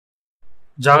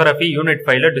Geography Unit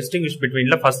 5 distinguish between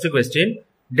the first question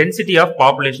density of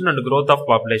population and growth of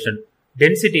population.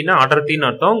 Density na அடர்த்தின்னு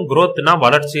அர்த்தம், growth na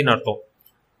வளர்ச்சின்னு அர்த்தம்.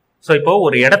 So இப்போ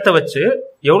ஒரு இடத்த வச்சு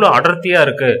எவ்வளோ அடர்த்தியா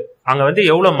இருக்கு, அங்க வந்து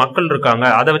எவ்வளவு மக்கள் இருக்காங்க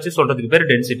அதை வச்சு சொல்றதுக்கு பேர்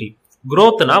டென்சிட்டி.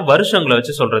 growthனா வருஷங்களை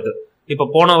வச்சு சொல்றது. இப்போ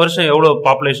போன வருஷம் எவ்வளவு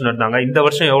பாப்புலேஷன் இருந்தாங்க, இந்த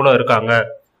வருஷம் எவ்வளவு இருக்காங்க,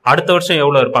 அடுத்த வருஷம்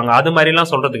எவ்வளவு இருப்பாங்க, அது மாதிரி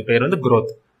எல்லாம் சொல்றதுக்கு பேர் வந்து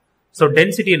growth. So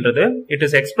டென்சிட்டின்றது it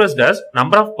is expressed as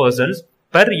number of persons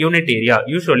per unit area,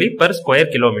 usually per square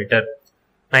kilometer.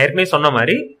 நான் ஏற்கனவே சொன்ன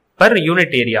மாதிரி per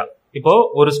unit area. இப்போ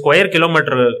ஒரு ஸ்கொயர்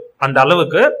கிலோமீட்டர் அந்த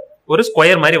அளவுக்கு ஒரு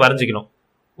ஸ்கொயர் மாதிரி வரைஞ்சிக்கணும்.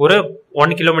 ஒரு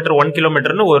 1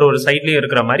 கிலோமீட்டர்னு ஒரு சைட்லயும்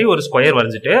இருக்கிற மாதிரி ஒரு ஸ்கொயர்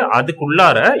வரைஞ்சிட்டு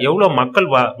அதுக்குள்ளார எவ்வளவு மக்கள்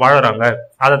வாழறாங்க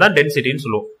அதை தான் டென்சிட்டின்னு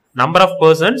சொல்லுவோம். Number of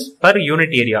persons per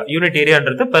unit area. Unit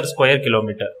ஏரியான்றது per square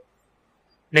kilometre.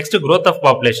 Next, growth of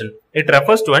population. It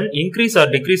refers to an increase or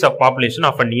decrease of population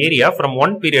of an area from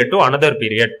one period to another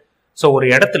period. So ஒரு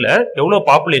இடத்துல எவ்வளவு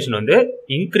population வந்து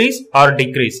increase R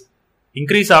degrees,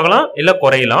 increase ஆகலாம் இல்ல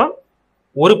குறையலாம்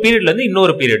ஒரு பீரியட்ல இருந்து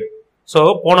இன்னொரு பீரியட். ஸோ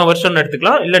போன வருஷம்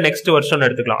எடுத்துக்கலாம் இல்ல நெக்ஸ்ட் வருஷம்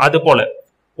எடுத்துக்கலாம். அது போல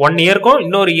 1 இயர்க்கும்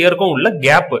இன்னொரு இயர்க்கும் உள்ள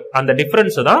கேப், அந்த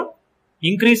டிஃபரன்ஸ் தான்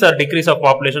increase R degrees of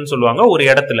population சொல்லுவாங்க ஒரு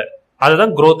இடத்துல.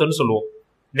 அதுதான் growthன்னு சொல்லுவோம்.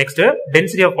 Next,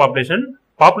 density of population.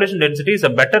 Population density is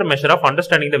a better measure of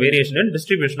understanding the variation in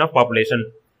distribution of population.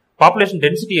 Population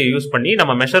density use பண்ணி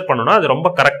நம்ம மெஷர் பண்ணோம்னா அது ரொம்ப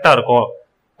கரெக்டா இருக்கும்.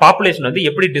 பாப்புலேஷன் வந்து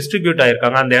எப்படி டிஸ்ட்ரிபியூட்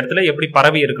ஆயிருக்காங்க, அந்த இடத்துல எப்படி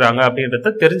பரவி இருக்காங்க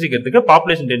அப்படின்றத தெரிஞ்சுக்கிறதுக்கு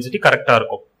பாப்புலேஷன் டென்சிட்டி கரெக்டா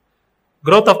இருக்கும்.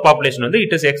 growth of population வந்து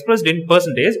it is expressed in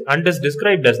percentage and is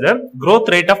described as the growth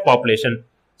rate of population.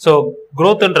 so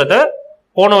growthன்றத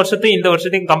போன வருஷத்தையும் இந்த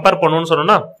வருஷத்தையும் கம்பேர் பண்ணணும்னு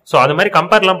சொன்னோம்னா, சோ அது மாதிரி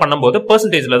கம்பேர் எல்லாம் பண்ணும்போது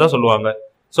பெர்சன்டேஜ்ல தான் சொல்லுவாங்க.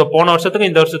 சோ போன வருஷத்துக்கும்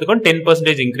இந்த வருஷத்துக்கும்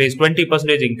 10% இன்க்ரீஸ்,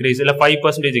 20% இன்க்ரீஸ், இல்ல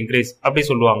 5% இன்க்ரீஸ் அப்படி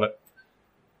சொல்லுவாங்க.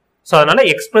 சோ அதனால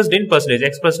எக்ஸ்பிரஸ்ட் இன் பெர்சன்டேஜ்,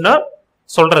 எக்ஸ்பிரஸ்னா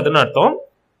சொல்றதுன்னு அர்த்தம்.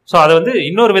 சோ அதை வந்து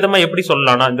இன்னொரு விதமா எப்படி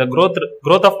சொல்லலாம்னா, இந்த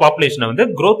growth ஆஃப் பாப்புலேஷன் வந்து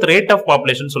growth ரேட் ஆஃப்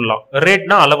பாப்புலேஷன் சொல்லலாம்.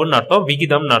 ரேட்னா அளவுன்னு அர்த்தம்,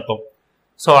 விகிதம்னு அர்த்தம்.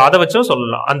 சோ அதை வச்சும்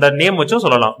சொல்லலாம், அந்த நேம் வச்சும்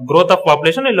சொல்லலாம், growth ஆஃப்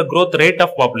பாப்புலேஷன் இல்ல growth rate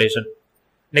of population.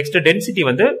 Next, density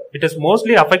வந்து it is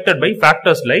mostly affected by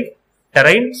factors like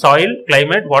terrain, soil,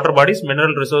 climate, water bodies,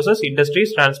 mineral resources, industries,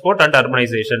 transport and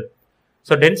urbanization.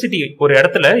 So density ஒரு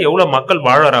இடத்துல எவ்வளவு மக்கள்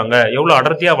வாழறாங்க, எவ்வளவு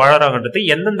அடர்த்தியா வாழறாங்கன்றது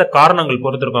எந்தெந்த காரணங்கள்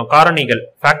பொறுத்து இருக்கும். காரணிகள்,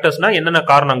 ஃபேக்டர்ஸ்னா என்னென்ன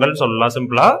காரணங்கள் சொல்லலாம்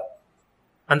சிம்பிளா.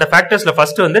 அந்த ஃபேக்டர்ஸ்ல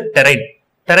ஃபர்ஸ்ட் வந்து terrain.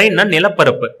 terrainனா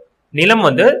நிலப்பரப்பு. நிலம்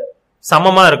வந்து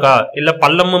சமமா இருக்கா இல்ல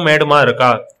பள்ளமும் மேடுமா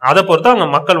இருக்கா அதை பொறுத்து அங்க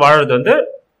மக்கள் வாழறது வந்து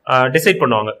டிசைட்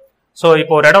பண்ணுவாங்க. சோ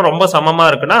இப்போ ஒரு இடம் ரொம்ப சமமா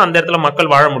இருக்குன்னா அந்த இடத்துல மக்கள்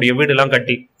வாழ முடியும் வீடு எல்லாம்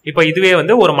கட்டி. இப்ப இதுவே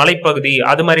வந்து ஒரு மலைப்பகுதி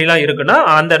அது மாதிரி எல்லாம் இருக்குன்னா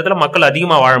அந்த இடத்துல மக்கள்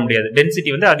அதிகமா வாழ முடியாது, டென்சிட்டி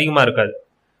வந்து அதிகமா இருக்காது.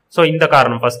 சோ இந்த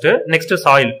காரணம் ஃபர்ஸ்ட். Next,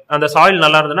 soil. அந்த சாயில்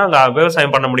நல்லா இருந்ததுன்னா அங்க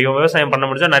விவசாயம் பண்ண முடியும், விவசாயம் பண்ண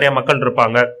முடிஞ்சா நிறைய மக்கள்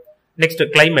இருப்பாங்க. Next,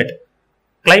 climate.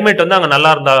 கிளைமேட் வந்து அங்க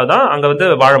நல்லா இருந்தாதான் அங்க வந்து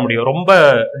வாழ முடியும். ரொம்ப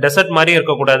டெசர்ட் மாதிரி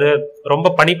இருக்கக்கூடாது,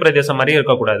 ரொம்ப பனி பிரதேசம் மாதிரி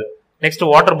இருக்கக்கூடாது. Next,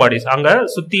 water bodies. அங்க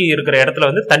சுத்தி இருக்கிற இடத்துல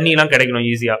வந்து தண்ணி எல்லாம் கிடைக்கணும்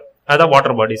ஈஸியா, அதான்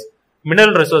வாட்டர் பாடிஸ்.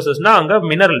 மினரல் ரிசோர்சஸ்னா அங்க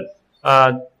மினரல்,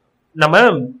 நம்ம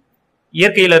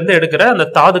இயற்கையில இருந்து எடுக்கிற அந்த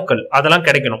தாதுக்கள் அதெல்லாம்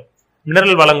கிடைக்கணும்,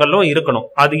 மினரல் வளங்களும் இருக்கணும்.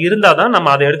 அது இருந்தாதான் நம்ம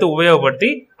அதை எடுத்து உபயோகப்படுத்தி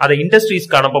அதை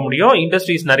இண்டஸ்ட்ரீஸ்க்கு அனுப்ப முடியும்.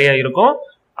 இண்டஸ்ட்ரீஸ் நிறைய இருக்கும்,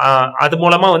 அது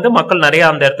மூலமா வந்து மக்கள் நிறைய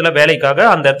அந்த இடத்துல வேலைக்காக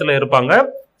அந்த இடத்துல இருப்பாங்க.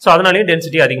 சோ அதனாலயே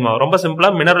டென்சிட்டி அதிகமாகும். ரொம்ப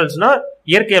சிம்பிளா, மினரல்ஸ்னா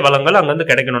இயற்கை வளங்கள் அங்க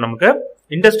வந்து கிடைக்கணும் நமக்கு,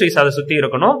 இண்டஸ்ட்ரீஸ் அதை சுத்தி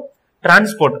இருக்கணும்,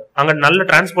 டிரான்ஸ்போர்ட் அங்க நல்ல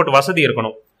டிரான்ஸ்போர்ட் வசதி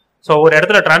இருக்கணும். சோ ஒரு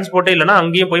இடத்துல டிரான்ஸ்போர்ட்டே இல்லைன்னா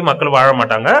அங்கேயும் போய் மக்கள் வாழ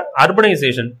மாட்டாங்க.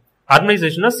 அர்பனைசேஷன்.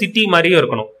 அர்பனைசேஷன்னா சிட்டி மாதிரியும்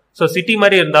இருக்கணும். சோ சிட்டி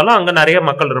மாதிரி இருந்தாலும் அங்க நிறைய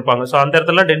மக்கள் இருப்பாங்க. சோ அந்த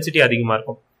இடத்துல டென்சிட்டி அதிகமா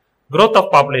இருக்கும். growth of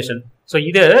population. சோ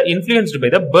இது influenced by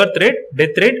the birth rate,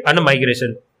 death rate and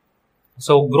migration.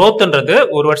 So growthன்றது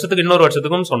ஒரு வருஷத்துக்கு இன்னொரு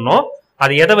வருஷத்துக்கும் சொன்னோம்.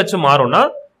 அது எதை வச்சு மாறும்னா,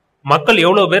 மக்கள்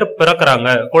எவ்வளவு பேர் பிறக்கிறாங்க,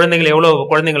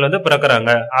 குழந்தைகள் வந்து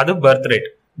பிறக்கிறாங்க, அது பர்த் ரேட்.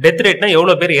 டெத் ரேட்னா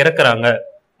எவ்வளவு பேர் இறக்குறாங்க.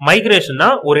 மைக்ரேஷன்னா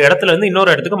ஒரு இடத்துல இருந்து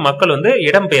இன்னொரு இடத்துக்கு மக்கள் வந்து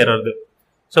இடம் பெயர்றது.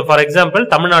 ஸோ ஃபார் எக்ஸாம்பிள்,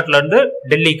 தமிழ்நாட்டில இருந்து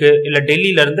டெல்லிக்கு இல்ல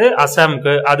டெல்லியில இருந்து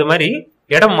அசாமுக்கு அது மாதிரி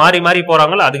இடம் மாறி மாறி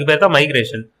போறாங்களா, அதுக்கு பேர் தான்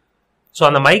மைக்ரேஷன். ஸோ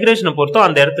அந்த மைக்ரேஷனை பொறுத்தும்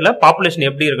அந்த இடத்துல பாப்புலேஷன்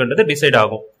எப்படி இருக்குன்றது டிசைட்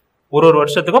ஆகும். ஒரு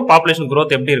வருஷத்துக்கும் பாப்புலேஷன்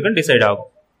growth எப்படி இருக்குன்னு டிசைட் ஆகும்.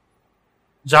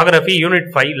 Geography unit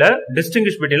 5ல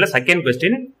distinguish பிட்வீன்ல second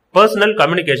question, personal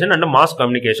communication and mass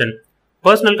communication.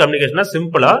 Personal கம்யூனிகேஷனா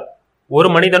சிம்பிளா ஒரு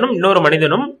மனிதனும் இன்னொரு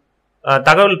மனிதனும்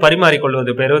தகவல்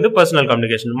பரிமாறிக்கொள்வது பேர் வந்து பர்சனல்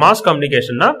கம்யூனிகேஷன். மாஸ்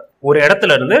கம்யூனிகேஷன்னா ஒரு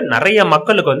இடத்துல இருந்து நிறைய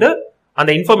மக்களுக்கு வந்து அந்த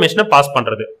இன்ஃபர்மேஷனை பாஸ்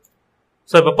பண்றது.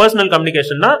 ஸோ இப்போ பர்சனல்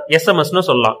கம்யூனிகேஷன்னா எஸ்எம்எஸ்னு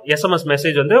சொல்லலாம். எஸ்எம்எஸ்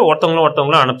மெசேஜ் வந்து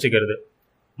ஒருத்தவங்களும் அனுப்பிச்சிக்கிறது.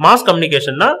 மாஸ்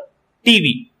கம்யூனிகேஷன்னா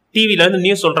டிவில இருந்து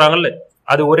நியூஸ் சொல்றாங்கல்ல,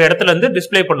 அது ஒரு இடத்துல இருந்து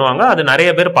டிஸ்பிளே பண்ணுவாங்க, அது நிறைய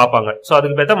பேர் பார்ப்பாங்க. ஸோ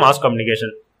அதுக்கு பேர் தான் மாஸ்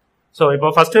கம்யூனிகேஷன். ஸோ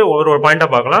இப்போ ஃபர்ஸ்ட் ஒரு பாயிண்டா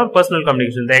பார்க்கலாம். Personal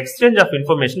communication, the exchange of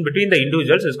information between the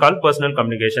individuals is called personal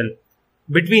communication.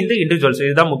 Between the individuals.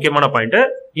 இதுதான் முக்கியமான பாயிண்ட்.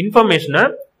 இன்ஃபர்மேஷனை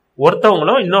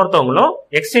ஒருத்தவங்களும் இன்னொருத்தவங்களும்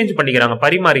எக்ஸ்சேஞ்ச் பண்ணிக்கிறாங்க,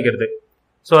 பரிமாறிக்கிறது.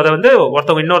 ஸோ அதை வந்து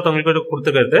ஒருத்தவங்க இன்னொருத்தவங்களுக்கு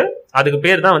கொடுத்துக்கிறது, அதுக்கு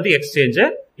பேர் தான் வந்து எக்ஸ்சேஞ்சு.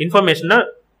 இன்ஃபர்மேஷன்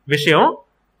விஷயம்,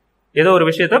 ஏதோ ஒரு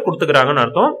விஷயத்த கொடுத்துக்கிறாங்கன்னு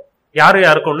அர்த்தம்.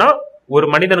 யாருக்கும்னா ஒரு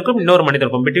மனிதனுக்கும் இன்னொரு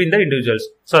மனிதனுக்கும், பிட்வீன் த இண்டிவிஜுவல்ஸ்.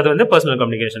 ஸோ அது வந்து personal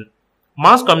communication.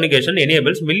 Mass communication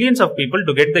enables millions of people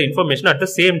to get the information at the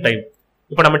same time.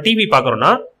 இப்போ நம்ம டிவி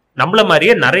பார்க்கறோம்னா நம்மள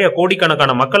மாதிரியே நிறைய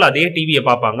கோடிக்கணக்கான மக்கள் அதே டிவியை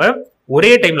பார்ப்பாங்க,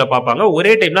 ஒரே டைம்ல பார்ப்பாங்க,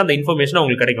 ஒரே டைம்ல அந்த இன்ஃபர்மேஷன்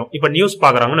அவங்களுக்கு கிடைக்கும். இப்போ நியூஸ்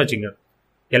பார்க்கறாங்கன்னு வச்சுங்க,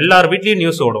 எல்லார் வீட்லயும்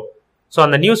நியூஸ் ஓடும். ஸோ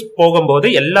அந்த நியூஸ் போகும்போது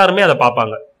எல்லாருமே அதை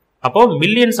பார்ப்பாங்க. அப்போ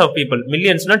மில்லியன்ஸ் ஆஃப் பீப்புள்,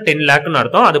 மில்லியன்ஸ்னா 10 லேக்னு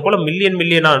அர்த்தம். அது போல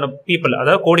மில்லியனான பீப்புள்,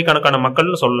 அதாவது கோடிக்கணக்கான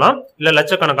மக்கள்னு சொல்லலாம், இல்ல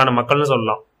லட்சக்கணக்கான மக்கள்னு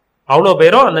சொல்லலாம். அவ்வளோ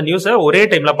பேரும் அந்த நியூஸை ஒரே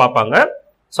டைம்ல பார்ப்பாங்க.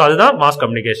 ஸோ அதுதான் mass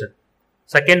communication.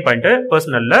 Second point,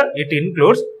 பர்சனல்ல it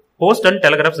includes post and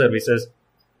telegraph services,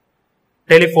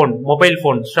 telephone, mobile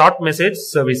phone, short message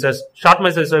services. Short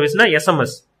message சர்வீஸ்னா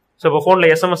SMS. So இப்போ போன்ல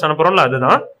எஸ்எம்எஸ் அனுப்புறோம்ல,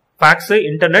 அதுதான். Facts,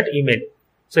 internet, email.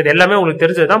 ஸோ இது எல்லாமே உங்களுக்கு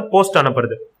தெரிஞ்சதுதான் போஸ்ட்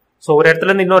அனுப்புறது. ஸோ ஒரு இடத்துல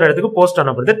இருந்து இன்னொரு இடத்துக்கு போஸ்ட்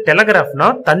அனுப்புறது. டெலிகிராஃப்னா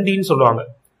தந்தின்னு சொல்லுவாங்க.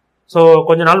 ஸோ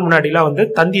கொஞ்ச நாள் முன்னாடிலாம் வந்து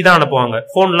தந்தி தான் அனுப்புவாங்க,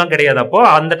 போன்லாம் கிடையாது. அப்போ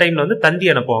அந்த டைம்ல வந்து தந்தி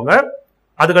அனுப்புவாங்க.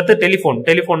 அதுக்கடுத்து டெலிஃபோன்.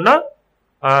 டெலிஃபோன்னா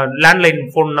லேண்ட்லைன்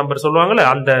போன் நம்பர் சொல்லுவாங்கல்ல,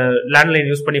 அந்த லேண்ட்லைன்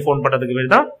யூஸ் பண்ணி போன் பண்றதுக்கு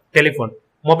பேர் தான் டெலிஃபோன்.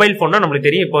 மொபைல் போன்னா நம்மளுக்கு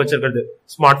தெரியும், இப்போ வச்சிருக்கிறது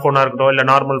ஸ்மார்ட் போனா இருக்கட்டும், இல்ல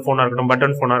நார்மல் போனா இருக்கட்டும்,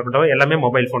 பட்டன் போனா இருக்கட்டும், எல்லாமே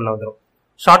மொபைல் போன்ல வந்துடும்.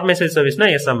 Short message சர்வீஸ்னா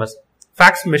SMS.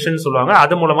 Facts machine சொல்லுவாங்க,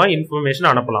 அது மூலமா இன்ஃபர்மேஷன்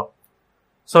அனுப்பலாம்.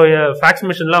 ஸோ ஃபேக்ஸ்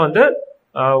மிஷின்லாம் வந்து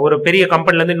ஒரு பெரிய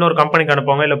கம்பெனில இருந்து இன்னொரு கம்பெனிக்கு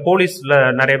அனுப்புவாங்க, இல்ல போலீஸ்ல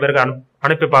நிறைய பேருக்கு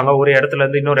அனுப்பிப்பாங்க ஒரு இடத்துல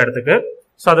இருந்து இன்னொரு இடத்துக்கு.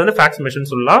 ஸோ அது வந்து ஃபேக்ஸ்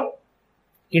மிஷின் சொல்லலாம்.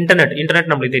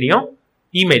 இன்டர்நெட் நம்மளுக்கு தெரியும்.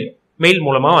 இமெயில், மெயில்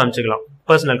மூலமா அனுப்பிச்சுக்கலாம்.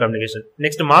 Personal communication.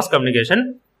 Next mass communication.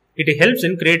 It helps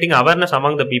in creating awareness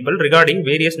among the people regarding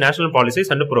various national policies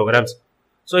and programs.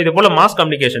 So இது போல மாஸ்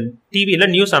கம்யூனிகேஷன், டிவியில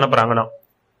நியூஸ் அனுப்புறாங்கன்னா,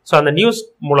 ஸோ அந்த நியூஸ்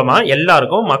மூலமா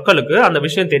எல்லாருக்கும், மக்களுக்கு அந்த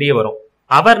விஷயம் தெரிய வரும்.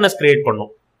 அவேர்னஸ் கிரியேட்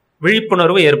பண்ணும்,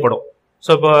 விழிப்புணர்வு ஏற்படும்.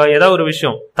 ஸோ இப்போ ஏதாவது ஒரு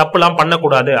விஷயம் தப்புலாம்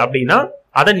பண்ணக்கூடாது அப்படின்னா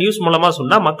அதை நியூஸ் மூலமா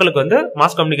சொன்னா மக்களுக்கு வந்து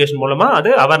மாஸ் கம்யூனிகேஷன் மூலமா அது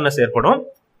அவேர்னஸ் ஏற்படும்.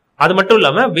 அது மட்டும்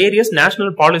இல்லாம various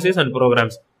national policies and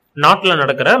programs, நாட்டில்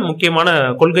நடக்கிற முக்கியமான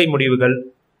கொள்கை முடிவுகள்,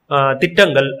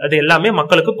 திட்டங்கள், அது எல்லாமே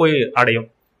மக்களுக்கு போய் அடையும்.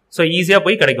 ஸோ ஈஸியா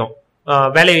போய் கிடைக்கும்.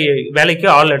 வேலைக்கு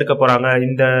ஆள் எடுக்க போறாங்க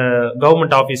இந்த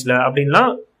கவர்மெண்ட் ஆபீஸ்ல அப்படின்லாம்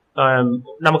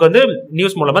நமக்கு வந்து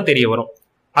நியூஸ் மூலமா தெரிய வரும்.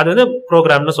 அது வந்து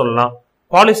ப்ரோக்ராம்னு சொல்லலாம்.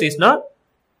 பாலிசிஸ்னா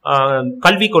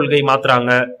கல்வி கொள்கை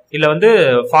மாத்துறாங்க, இல்ல வந்து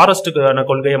ஃபாரஸ்டுக்கான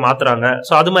கொள்கையை மாத்துறாங்க.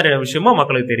 ஸோ அது மாதிரியான விஷயமும்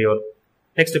மக்களுக்கு தெரிய வரும்.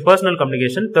 Next personal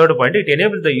communication. Third point, it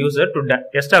enable the user to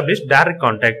establish direct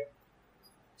contact.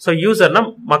 So யூசர்னா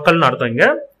மக்கள்னு அர்த்தம். இங்க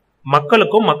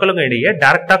மக்களுக்கும் இடையே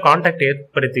டைரக்டா கான்டாக்ட்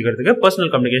ஏற்படுத்திக்கிறதுக்கு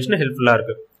பர்சனல் கம்யூனிகேஷன் ஹெல்ப்ஃபுல்லா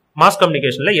இருக்கு. மாஸ்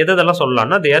கம்யூனிகேஷன்ல எதெல்லாம்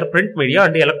சொல்லலாம்னா, தேர் print media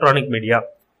and electronic media.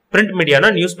 Print மீடியானா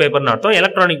news பேப்பர்னு அர்த்தம்.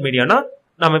 எலக்ட்ரானிக் மீடியானா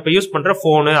நம்ம இப்ப யூஸ் பண்ற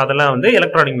போனு, அதெல்லாம் வந்து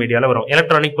எலக்ட்ரானிக் மீடியால வரும்.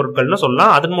 எலக்ட்ரானிக் பொருட்கள்னு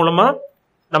சொல்லலாம். அதன் மூலமா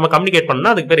நம்ம கம்யூனிகேட் பண்ணா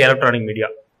அதுக்கு பேர் எலக்ட்ரானிக் மீடியா.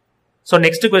 ஸோ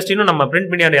நெக்ஸ்ட் கொஸ்டினும் நம்ம print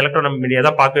media and electronic media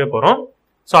தான் பார்க்கவே போறோம்.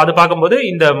 ஸோ அது பார்க்கும்போது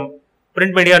இந்த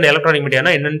பிரிண்ட் மீடியா அண்ட் எலக்ட்ரானிக்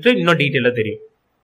மீடியானா என்னன்னு இன்னும் டீட்டெயிலா தெரியும்.